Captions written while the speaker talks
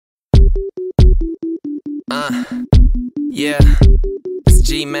Yeah, it's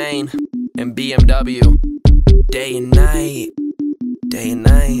G-Main and BMW. Day and night, day and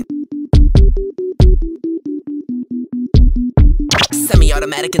night.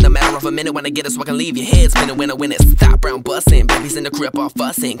 Semi-automatic in the matter of a minute. When I get it so I can leave your head spinning. When I win it, stop round busting. Babies in the crib all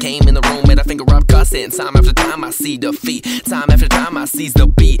fussing. Came in the room, made a finger up cussing. Time after time I see defeat. Time after time I seize the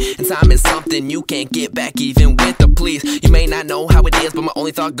beat. And time is something you can't get back even with the please. You may not know how it is, but my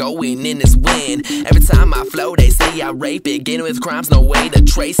only thought going in is win. Every time I flow they say I rape it. Getting with crimes, no way to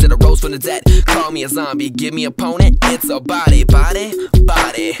trace it. I rose from the dead, call me a zombie. Give me opponent, it's a body. Body,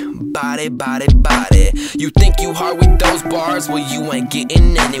 body, body, body, body. You think you hard with those bars? Well, you ain't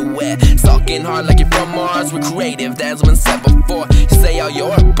getting anywhere. Talking hard like you're from Mars. We're creative, that's been said before. You say all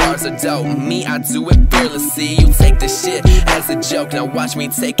your bars are dope. Me, I do it fearlessly. You take this shit as a joke. Now watch me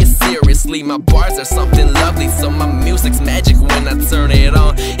take it seriously. My bars are something lovely, so my music's magic when I turn it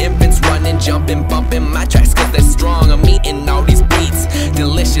on.